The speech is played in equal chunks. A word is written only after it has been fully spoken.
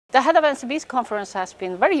The Head of NCB's conference has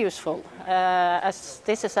been very useful. As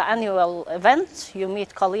this is an annual event, you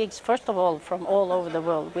meet colleagues, first of all, from all over the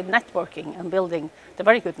world with networking and building the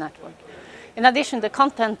very good network. In addition, the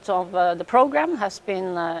content of the program has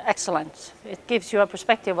been excellent. It gives you a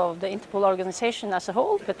perspective of the Interpol organization as a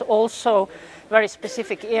whole, but also very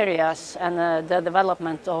specific areas and the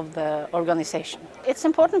development of the organization. It's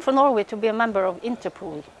important for Norway to be a member of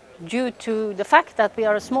Interpol due to the fact that we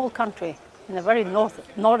are a small country in a very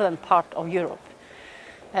northern part of Europe.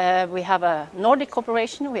 We have a Nordic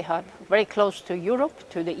cooperation, we have very close to Europe,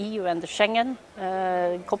 to the EU and the Schengen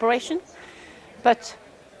cooperation. But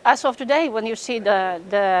as of today, when you see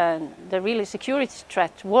the really security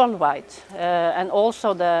threat worldwide and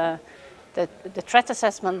also the threat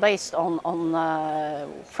assessment based on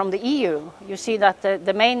from the EU, you see that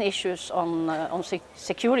the main issues on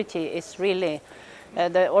security is really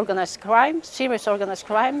the organized crime, serious organized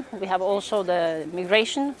crime. We have also the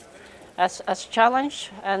migration as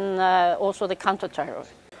challenge and also the counter-terror.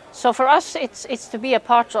 So for us, it's to be a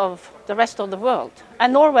part of the rest of the world.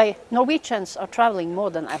 And Norwegians are traveling more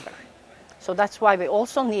than ever. So that's why we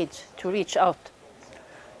also need to reach out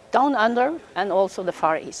down under and also the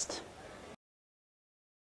Far East.